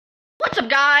up,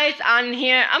 guys? I'm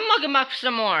here. I'm welcome back for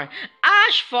some more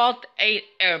Asphalt 8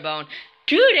 Airborne.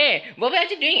 Today, we'll be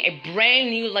actually doing a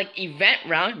brand new event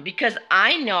round because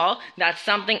I know that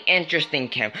something interesting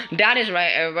came. That is right,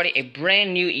 everybody, a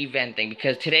brand new event thing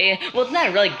because today, well, it's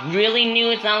not really new.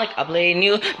 It's not updated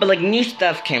new, but new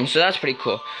stuff came, so that's pretty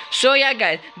cool. So yeah,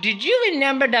 guys, did you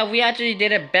remember that we actually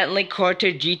did a Bentley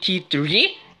Corsair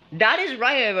GT3? That is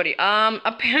right, everybody.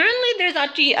 Apparently there's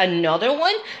actually another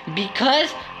one because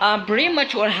pretty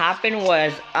much what happened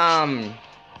was I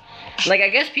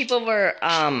guess people were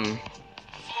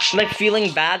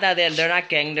feeling bad that they're not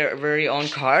getting their very own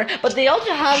car, but they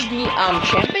also have the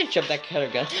championship that kind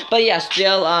of good. But yeah,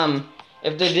 still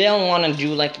if they don't want to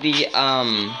do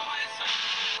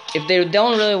if they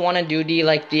don't really want to do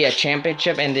the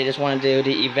championship and they just want to do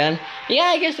the event, yeah,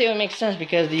 I guess it would make sense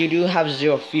because you do have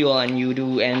zero fuel and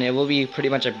it will be pretty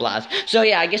much a blast. So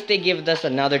yeah, I guess they give us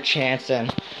another chance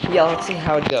and yeah, let's see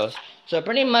how it goes. So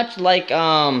pretty much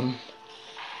I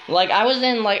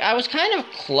was kind of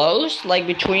close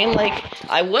between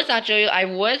I wasn't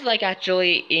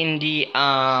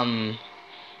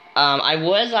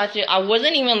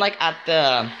even at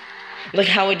the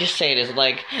how would you say this?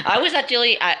 I was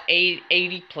actually at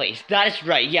 80 place. That is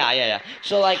right. Yeah.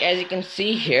 So, as you can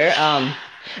see here,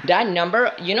 that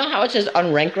number, you know how it says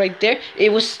unranked right there?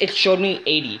 It showed me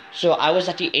 80. So, I was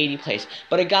actually 80 place.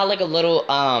 But it got, a little,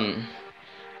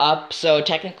 up. So,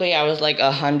 technically, I was,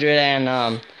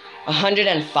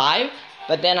 105.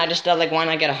 But then I just thought, why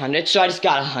not get 100? So, I just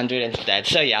got 100 instead.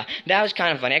 So, yeah, that was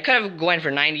kind of funny. I could have went for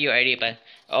 90 or 80, but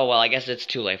oh well, I guess it's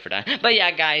too late for that. But yeah,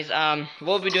 guys,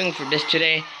 we'll be doing for this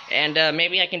today, and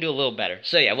maybe I can do a little better.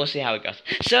 So yeah, we'll see how it goes.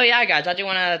 So yeah, guys, I just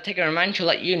want to take a reminder to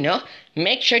let you know,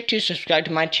 make sure to subscribe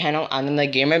to my channel, Ananda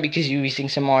Gamer, because you'll be seeing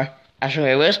some more Astro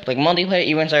Waves, multiplayer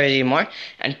events already more,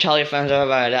 and tell your friends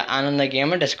about Ananda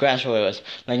Gamer, that's Grass Waves.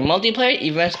 Multiplayer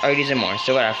events already more.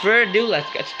 So without further ado, let's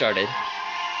get started.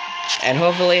 And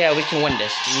hopefully we can win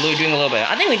this. We're doing a little bit.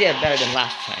 I think we did better than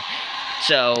last time.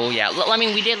 So, yeah, I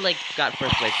mean, we did, got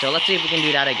first place, so let's see if we can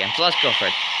do that again. So, let's go for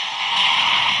it.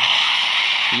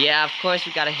 Yeah, of course,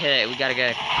 we gotta hit it. We gotta get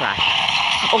a crash.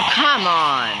 Oh, come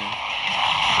on!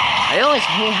 I always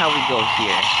hate how we go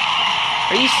here.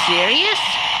 Are you serious?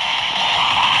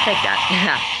 Take that.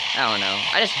 I don't know.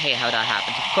 I just hate how that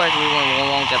happens. Of course, we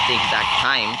won't get the exact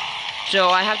time. So,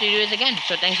 I have to do this again.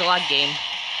 So, thanks a lot, game.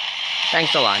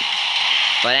 Thanks a lot.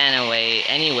 But anyway,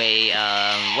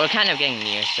 we're kind of getting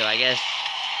near, so I guess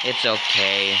it's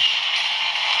okay.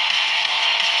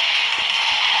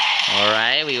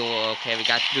 Alright, we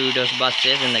got through those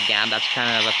buses in the gap. That's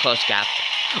kind of a close gap.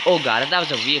 Oh god, that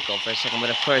was a vehicle for a second, but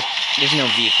of course, there's no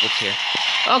vehicles here.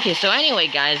 Okay, so anyway,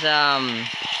 guys,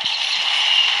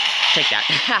 take that.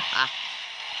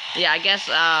 Yeah, I guess,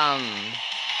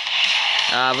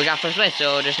 we got first place,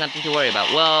 so there's nothing to worry about.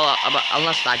 Well,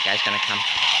 unless that guy's gonna come.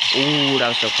 Ooh, that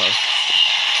was so close.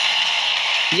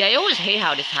 Yeah, I always hate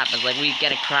how this happens. We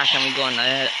get a crash and we go on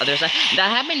the other side. That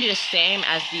happened to the same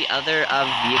as the other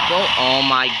vehicle. Oh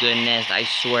my goodness, I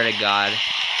swear to God.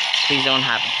 Please don't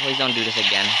do this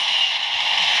again.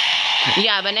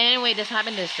 Yeah, but anyway, this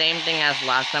happened the same thing as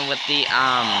last time with the,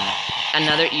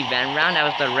 another event round. That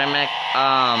was the Remick,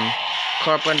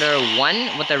 Carpenter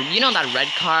 1 with the, that red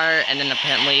car, and then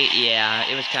apparently, yeah,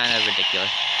 it was kind of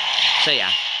ridiculous. So,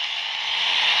 yeah.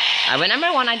 I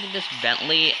remember when I did this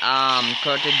Bentley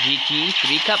Corsair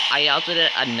GT3 Cup, I also did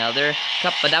another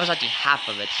cup, but that was actually half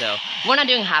of it, so we're not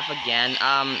doing half again.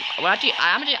 I'm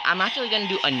actually gonna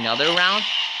do another round,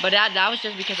 but that was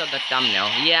just because of the thumbnail.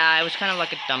 Yeah, it was kind of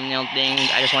like a thumbnail thing.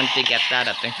 I just wanted to get that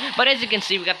up thing. But as you can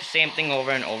see, we got the same thing over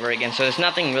and over again, so there's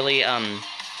nothing really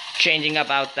changing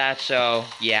about that. So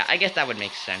yeah, I guess that would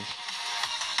make sense.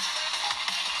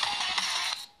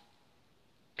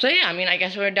 So yeah, I mean, I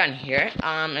guess we're done here,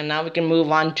 and now we can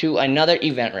move on to another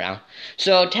event round.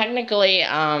 So technically,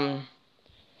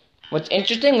 what's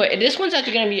interesting, this one's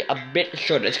actually going to be a bit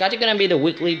shorter. It's actually going to be the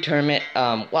weekly tournament,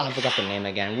 well, I forgot the name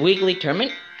again. Weekly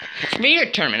tournament?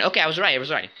 Spirit tournament. Okay, I was right.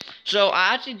 So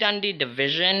I actually done the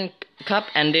Division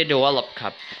Cup and the Develop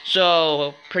Cup.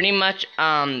 So pretty much,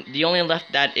 the only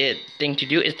left thing to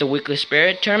do is the weekly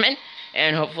Spirit tournament,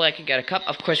 and hopefully I can get a cup.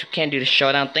 Of course, we can't do the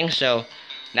showdown thing, so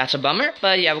that's a bummer,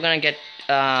 but yeah, we're gonna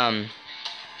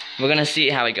see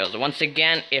how it goes. Once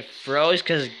again, it froze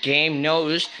because game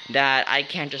knows that I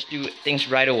can't just do things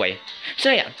right away. So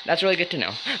yeah, that's really good to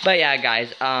know. But yeah,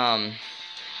 guys,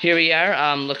 here we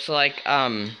are. Looks like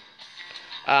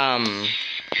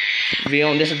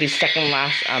this is the second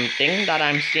last thing that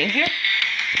I'm seeing here,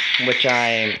 which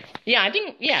I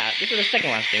think this is the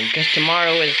second last thing because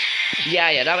tomorrow is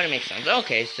Yeah, that would make sense.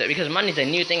 Okay, so because Monday's a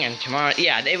new thing and tomorrow,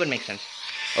 yeah, it would make sense.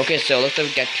 Okay, so looks like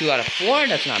we got 2 out of 4.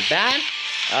 That's not bad.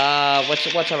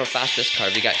 What's our fastest car?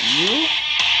 We got you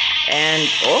and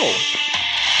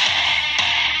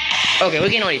okay, we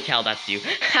can already tell that's you.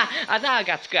 I thought I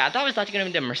got scared. I thought it was actually gonna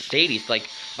be the Mercedes. Like,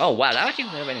 oh wow, that actually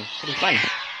would have been pretty fun.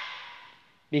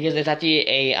 Because it's actually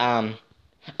a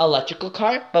electrical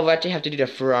car, but we actually have to do the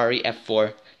Ferrari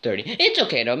F430. It's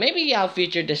okay though. Maybe I'll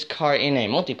feature this car in a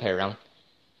multiplayer round.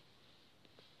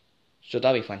 So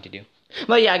that'll be fun to do.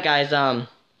 But yeah, guys,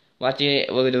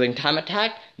 we're doing time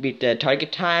attack, beat the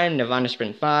target time, Nirvana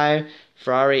Sprint 5,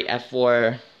 Ferrari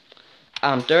F4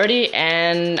 30,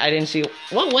 and I didn't see,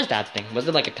 what was that thing? Was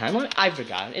it like a time limit? I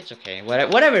forgot. It's okay.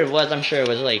 Whatever it was, I'm sure it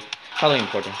was like probably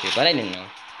important too, but I didn't know.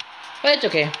 But it's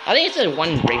okay. I think it's a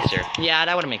 1 racer. Yeah,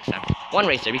 that would make sense. 1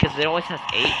 racer, because it always has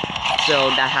 8, so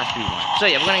that has to be 1. So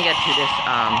yeah, we're gonna get to this,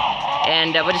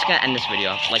 and we're just gonna end this video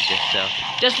off like this, so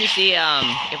just to see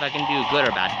if I can do good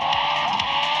or bad.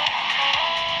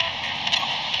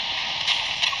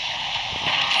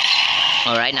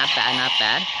 Alright, not bad, not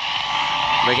bad.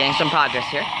 We're getting some progress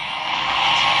here.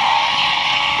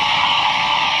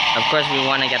 Of course, we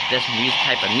want to get this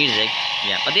type of music.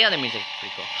 Yeah, but the other music is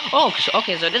pretty cool. Oh,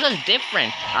 okay, so this is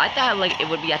different. I thought like it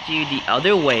would be actually the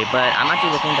other way, but I'm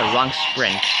actually looking at the wrong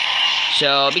sprint.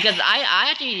 So, because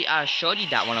I actually showed you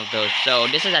that one of those. So,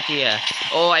 this is actually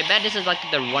oh, I bet this is like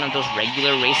one of those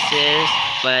regular races,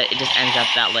 but it just ends up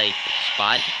that like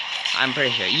spot. I'm pretty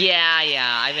sure. Yeah,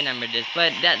 I remember this,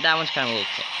 but that one's kind of a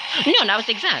little cool. No, that was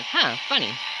exact. Huh,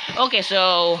 funny. Okay,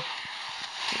 so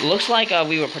looks like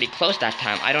we were pretty close that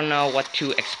time. I don't know what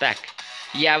to expect.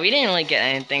 Yeah, we didn't really get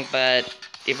anything, but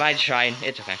if I tried,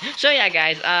 it's okay. So yeah,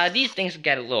 guys, these things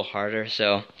get a little harder,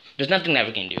 so there's nothing that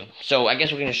we can do. So I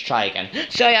guess we can just try again.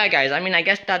 So yeah, guys, I mean, I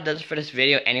guess that does it for this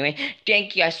video anyway.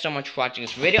 Thank you guys so much for watching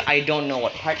this video. I don't know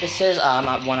what part this is.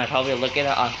 When I probably look at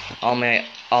it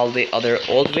all the other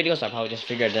old videos, I'll probably just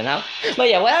figure it out. But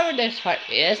yeah, whatever this part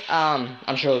is,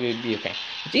 I'm sure it will be okay.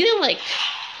 It's either like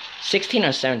 16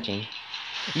 or 17.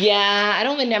 Yeah, I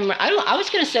don't remember. I was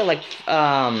gonna say like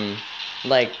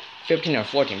 15 or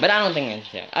 14, but I don't think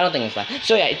it's that. I don't think it's that.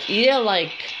 So yeah, it's either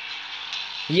like,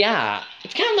 yeah,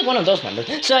 it's kind of like one of those numbers.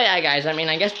 So yeah, guys, I mean,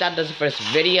 I guess that does it for this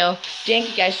video. Thank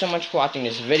you guys so much for watching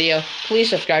this video. Please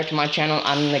subscribe to my channel.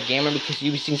 I'm the gamer, because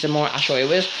you've seen some more. I'll show you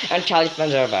this, and Charlie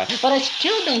Spencer about. But I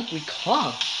still don't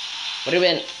recall. Would it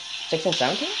have been 16,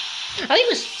 17? I think it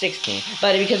was 16,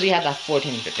 but because we had that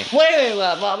 14, 15,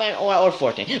 whatever, or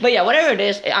 14. But yeah, whatever it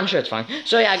is, I'm sure it's fine.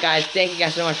 So yeah, guys, thank you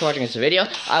guys so much for watching this video.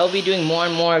 I will be doing more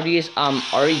and more of these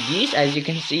REDs. As you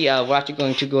can see, we're actually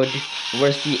going to go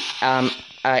towards the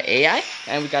AI,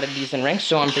 and we got a decent rank,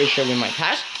 so I'm pretty sure we might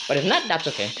pass. But if not, that's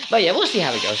okay. But yeah, we'll see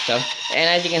how it goes. So, and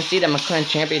as you can see, the McLaren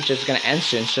Championship is gonna end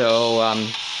soon. So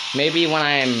maybe when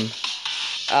I'm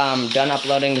done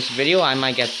uploading this video, I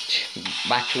might get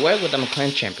back to work with the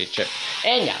McLaren Championship.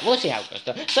 And yeah, we'll see how it goes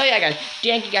though. So yeah, guys,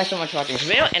 thank you guys so much for watching this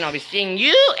video, and I'll be seeing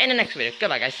you in the next video.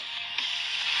 Goodbye, guys.